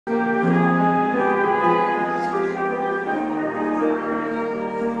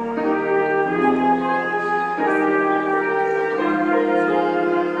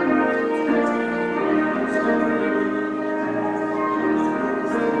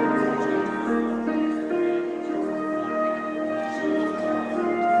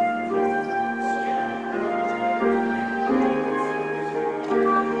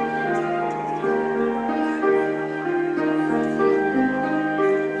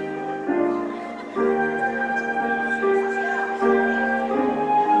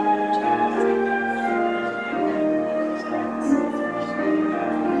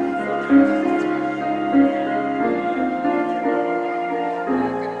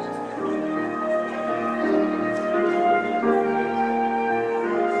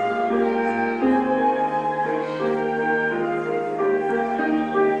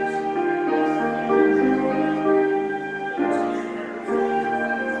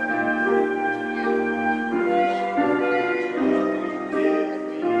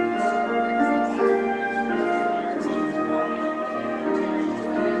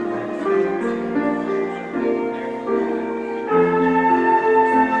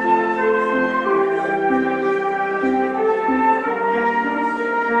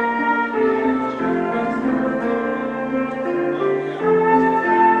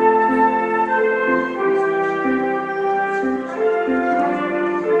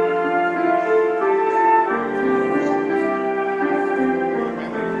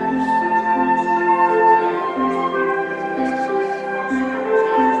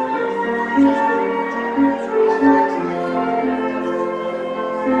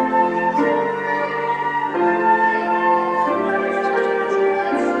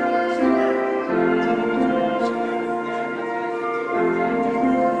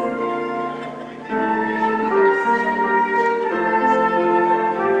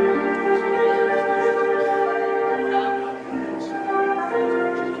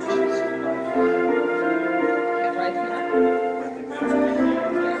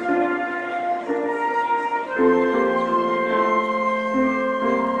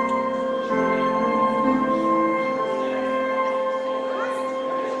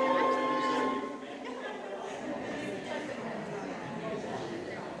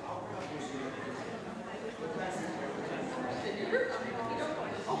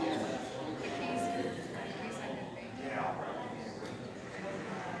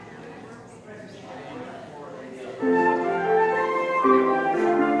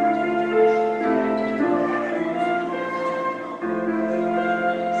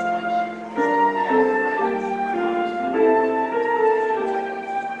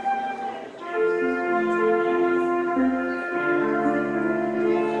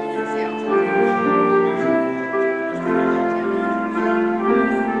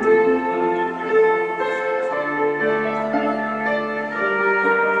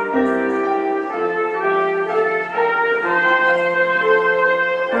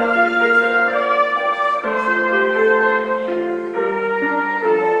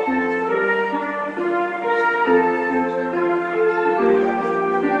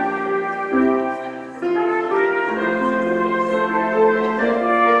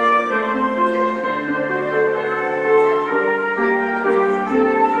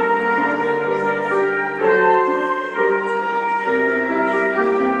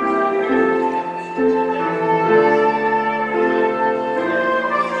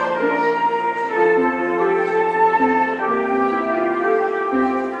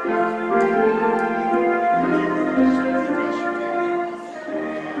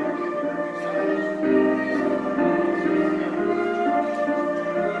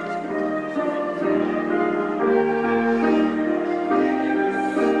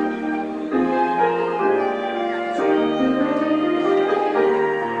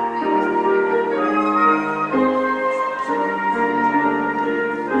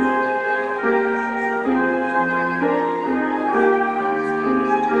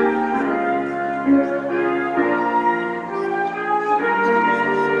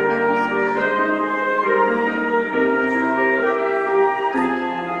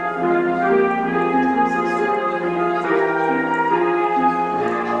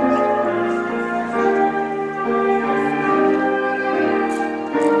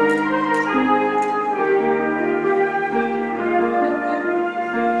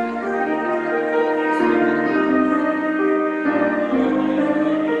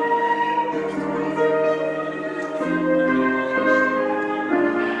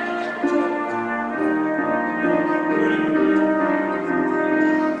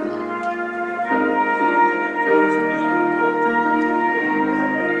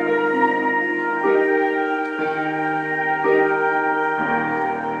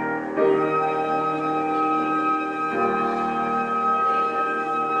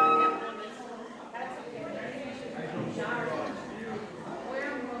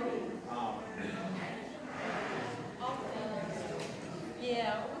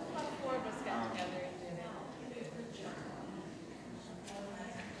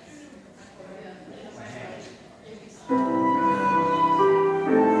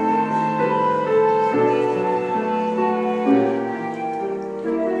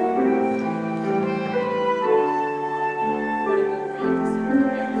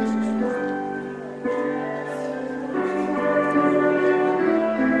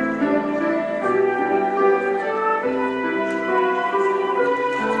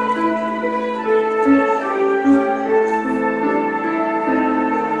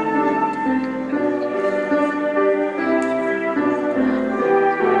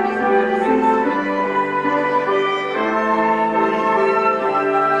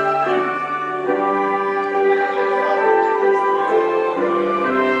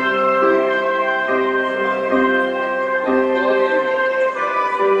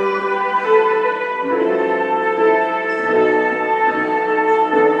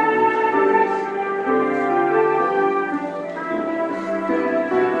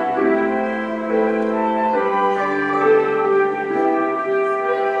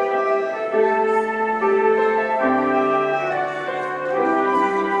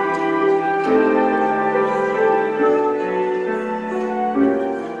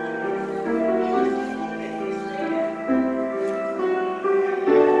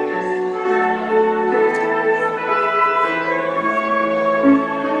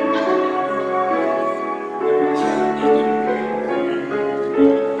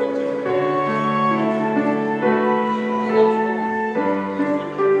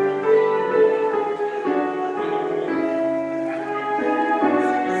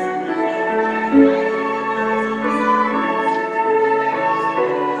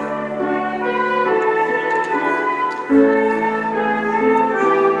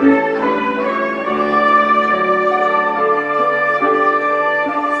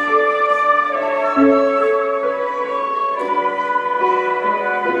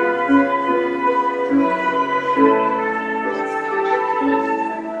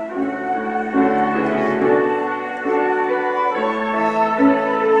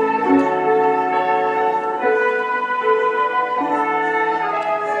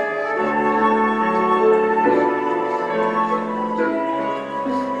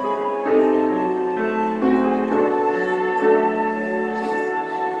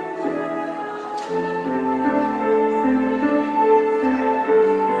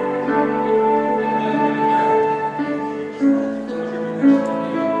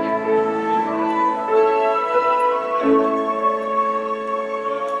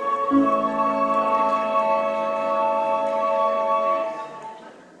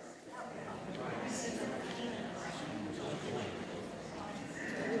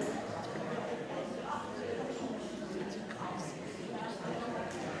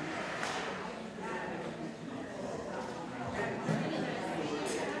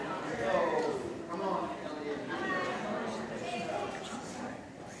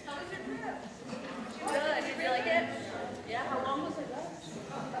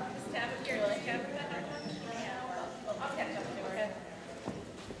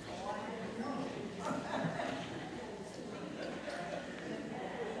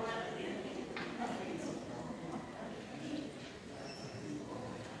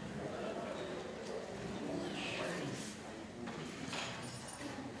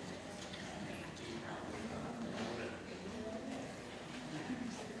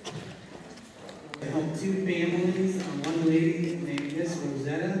helped two families, one lady named Miss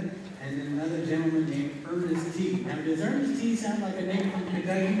Rosetta, and then another gentleman named Ernest T. Now, does Ernest T sound like a name from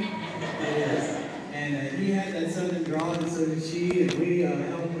Kentucky? It is. And he had that southern drawl, and so did she, and we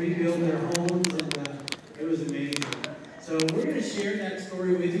helped rebuild their homes, and it was amazing. So we're going to share that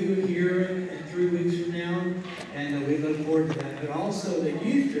story with you here in 3 weeks from now, and we look forward to that. But also, the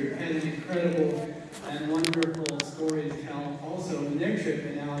youth group had an incredible and wonderful story to tell also in their trip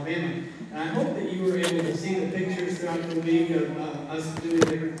in Alabama. And I hope that you were able to see the pictures throughout the week of us doing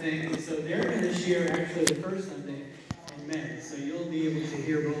different things. And so they're going to share actually the first Sunday in May. So you'll be able to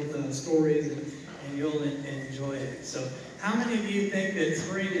hear both stories and you'll enjoy it. So how many of you think that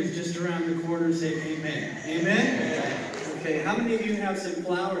spring is just around the corner? Say amen. Amen? Okay, how many of you have some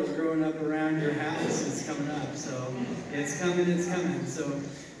flowers growing up around your house? It's coming up. So it's coming, it's coming. So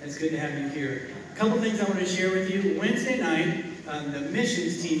it's good to have you here. A couple things I want to share with you. Wednesday night, the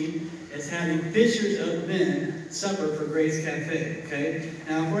missions team is having Fishers of Men supper for Grace Cafe. Okay?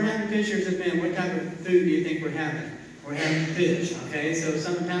 Now, if we're having Fishers of Men, what type of food do you think we're having? We're having fish. Okay? So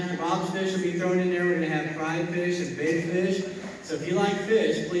some of Pastor Bob's fish will be thrown in there. We're going to have fried fish and baked fish. So if you like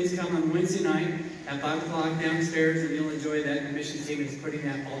fish, please come on Wednesday night at 5 o'clock downstairs, and you'll enjoy that. The missions team is putting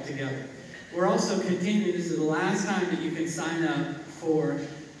that all together. We're also continuing. This is the last time that you can sign up for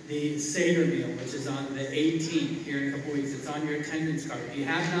the Seder meal, which is on the 18th here in a couple weeks. It's on your attendance card. If you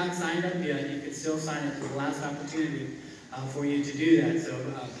have not signed up yet, you can still sign up for the last opportunity for you to do that. So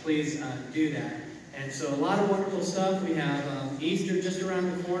please do that. And so a lot of wonderful stuff. We have Easter just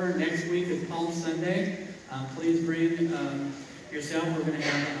around the corner. Next week is Palm Sunday. Please bring yourself. We're going to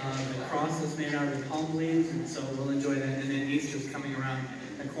have the cross that's made out of palm leaves, and so we'll enjoy that. And then Easter's coming around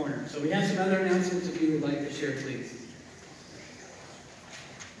the corner. So we have some other announcements if you would like to share, please.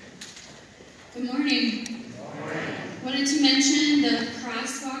 Good morning. Good morning. Wanted to mention the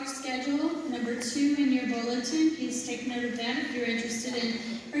crosswalk schedule, number 2 in your bulletin. Please take note of that if you're interested in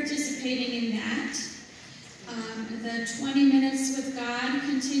participating in that. The 20 Minutes with God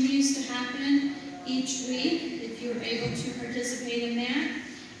continues to happen each week if you're able to participate in that.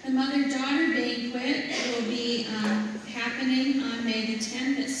 The Mother-Daughter Banquet will be happening on May the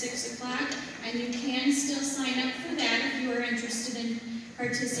 10th at 6 o'clock, and you can still sign up for that if you are interested in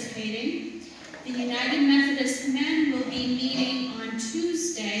participating. The United Methodist Men will be meeting on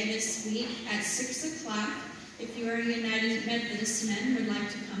Tuesday this week at 6 o'clock if you are a United Methodist Men and would like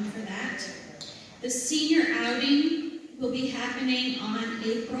to come for that. The senior outing will be happening on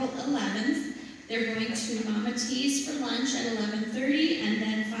April 11th. They're going to Mama T's for lunch at 11:30, and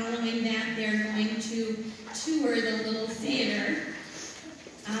then following that they're going to tour the little theater.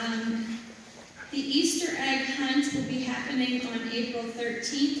 The Easter egg hunt will be happening on April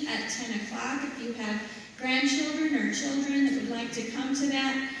 13th at 10 o'clock. If you have grandchildren or children that would like to come to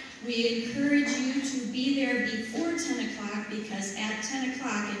that, we encourage you to be there before 10 o'clock because at 10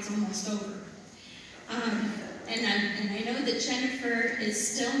 o'clock it's almost over. And I know that Jennifer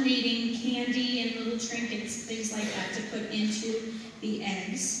is still needing candy and little trinkets, things like that, to put into the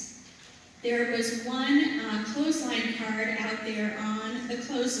eggs. There was one clothesline card out there on the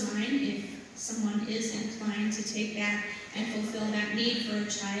clothesline if someone is inclined to take that and fulfill that need for a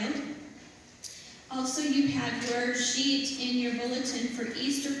child. Also, you have your sheet in your bulletin for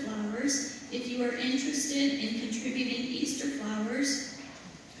Easter flowers. If you are interested in contributing Easter flowers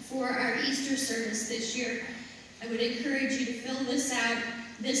for our Easter service this year, I would encourage you to fill this out.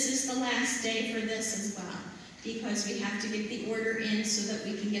 This is the last day for this as well, because we have to get the order in so that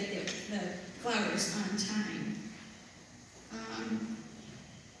we can get the flowers on time.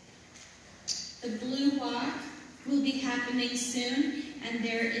 The Blue Walk will be happening soon, and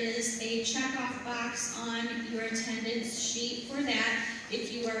there is a check-off box on your attendance sheet for that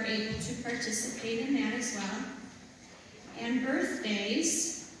if you are able to participate in that as well. And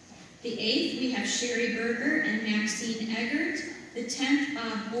birthdays, the 8th we have Sherry Berger and Maxine Eggert, the 10th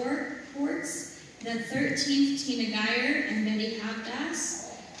Bob Ports, the 13th Tina Geyer and Betty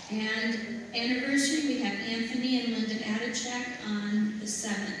Hopdas, and anniversary we have Anthony and Linda Adachek on the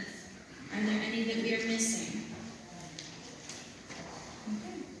 7th. Are there any that we are missing?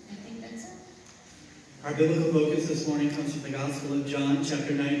 Okay, I think that's it. Our biblical focus this morning comes from the Gospel of John,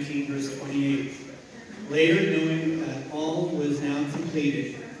 chapter 19, verse 28. Later, knowing that all was now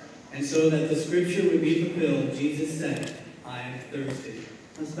completed, and so that the scripture would be fulfilled, Jesus said, I am thirsty.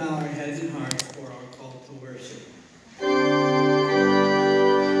 Let's bow our heads and hearts for our call to worship.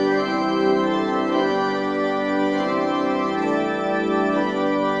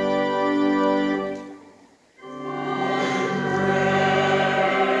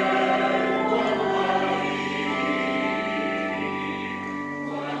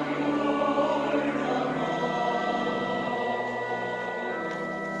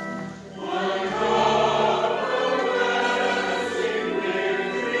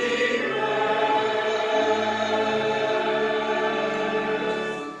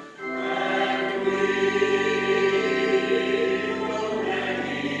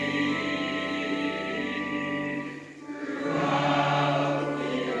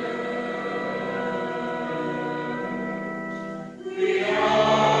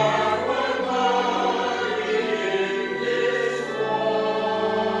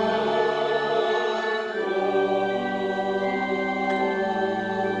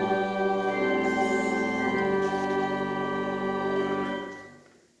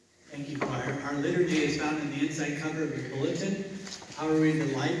 found in the inside cover of your bulletin. I will read the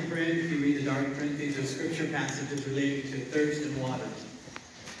light print. If you read the dark print, these are scripture passages relating to thirst and water.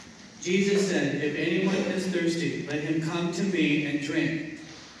 Jesus said, "If anyone is thirsty, let him come to me and drink.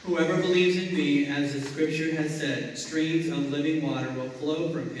 Whoever believes in me, as the scripture has said, streams of living water will flow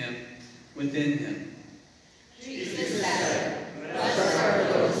from him within him." Jesus said, "Blessed are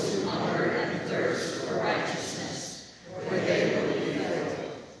those who hunger and thirst for righteousness, for they will be filled."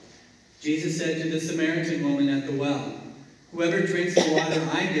 Jesus said to the Samaritan woman at the well, "Whoever drinks the water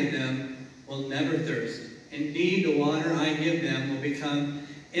I give them will never thirst. Indeed, the water I give them will become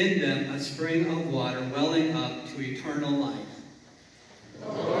in them a spring of water welling up to eternal life." The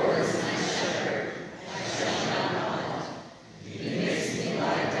Lord is my shepherd, I shall not want. He makes me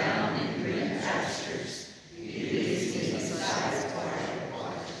lie down in green pastures. He leads me beside quiet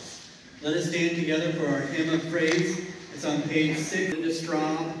waters. Let us stand together for our hymn of praise. It's on page 6. Linda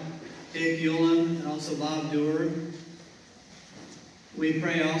Straub, Dick Ulam, and also Bob Dewar. We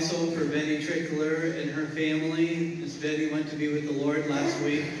pray also for Betty Trickler and her family. Miss Betty went to be with the Lord last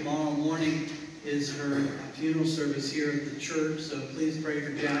week. Tomorrow morning is her funeral service here at the church, so please pray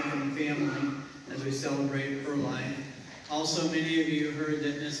for Jack and the family as we celebrate her life. Also, many of you heard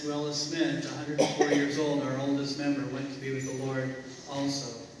that Miss Willa Smith, 104 years old, our oldest member, went to be with the Lord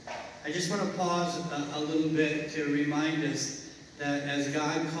also. I just want to pause a little bit to remind us that as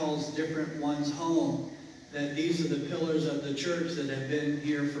God calls different ones home, that these are the pillars of the church that have been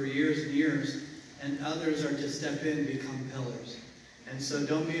here for years and years, and others are to step in and become pillars. And so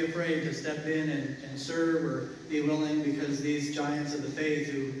don't be afraid to step in and serve or be willing, because these giants of the faith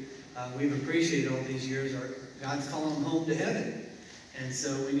who we've appreciated all these years, God's calling them home to heaven. And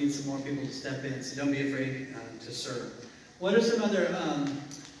so we need some more people to step in, so don't be afraid to serve. What are some other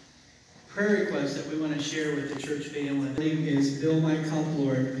prayer requests that we want to share with the church family? The name is Fill My Cup,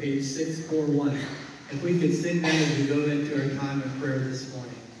 Lord, page 641. If we could sing that as we go into our time of prayer this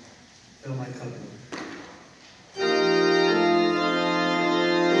morning. Fill my cup, Lord.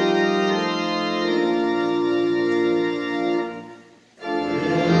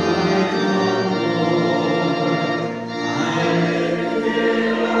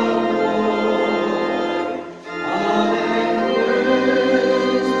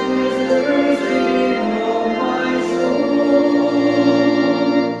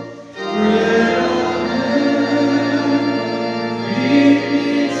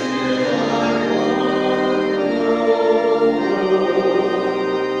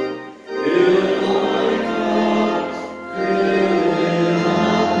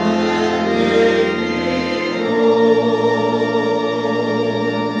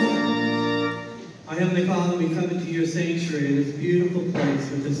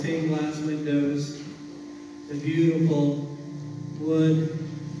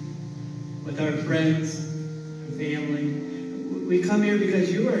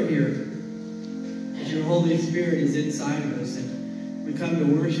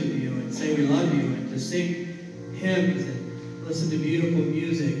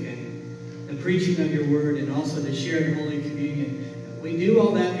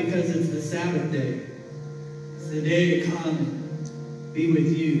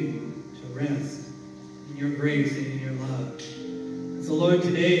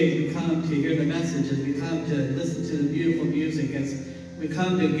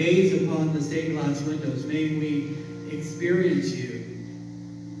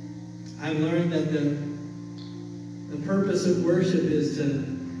 I've learned that the purpose of worship is to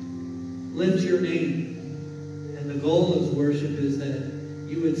lift your name. And the goal of worship is that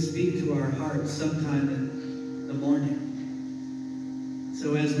you would speak to our hearts sometime in the morning.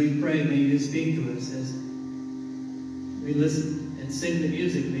 So as we pray, may you speak to us. As we listen and sing the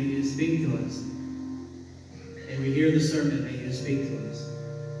music, may you speak to us. And we hear the sermon, may you speak to us.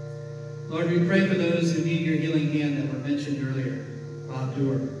 Lord, we pray for those who need your healing hand that were mentioned earlier. Bob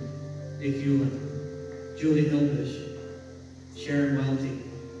Dewar, Dick Hewlett, Julie Hildish, Sharon Welty.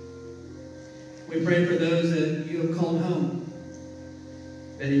 We pray for those that you have called home.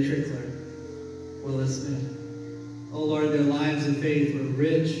 Betty Trickler, Willis Smith. Oh Lord, their lives of faith were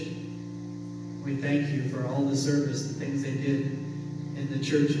rich. We thank you for all the service, the things they did in the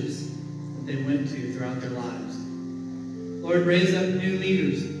churches that they went to throughout their lives. Lord, raise up new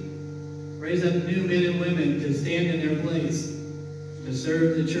leaders. Raise up new men and women to stand in their place, to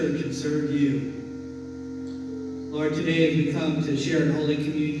serve the church and serve you. Lord, today as we come to share in Holy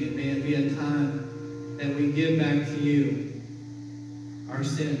Communion, may it be a time that we give back to you our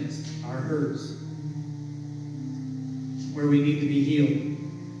sins, our hurts, where we need to be healed.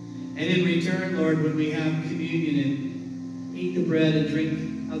 And in return, Lord, when we have communion and eat the bread and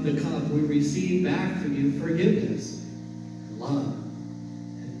drink of the cup, we receive back from you forgiveness, love,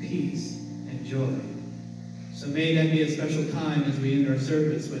 and peace, and joy. So may that be a special time as we end our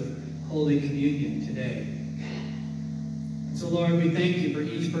service with Holy Communion today. And so, Lord, we thank you for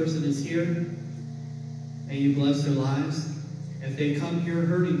each person that's here. May you bless their lives. If they come here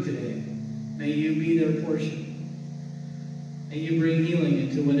hurting today, may you be their portion. May you bring healing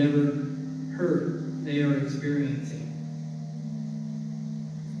into whatever hurt they are experiencing.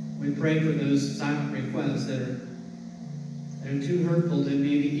 We pray for those silent requests that are too hurtful to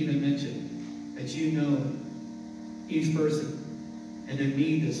maybe even mention, that you know each person and their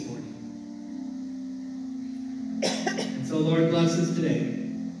need this morning. And so, Lord, bless us today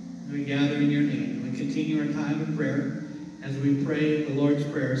as we gather in your name. We continue our time of prayer as we pray the Lord's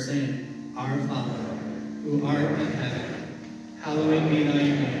Prayer, saying, Our Father, who art in heaven, hallowed be thy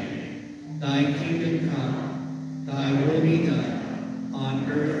name. Thy kingdom come, thy will be done,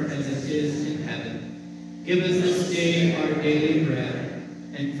 on earth as it is in heaven. Give us this day our daily bread,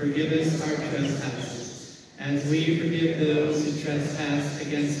 and forgive us our trespasses, as we forgive those who trespass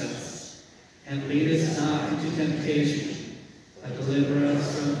against us. And lead us not into temptation, but deliver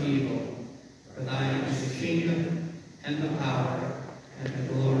us from evil. For thine is the kingdom, and the power, and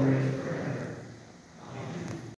the glory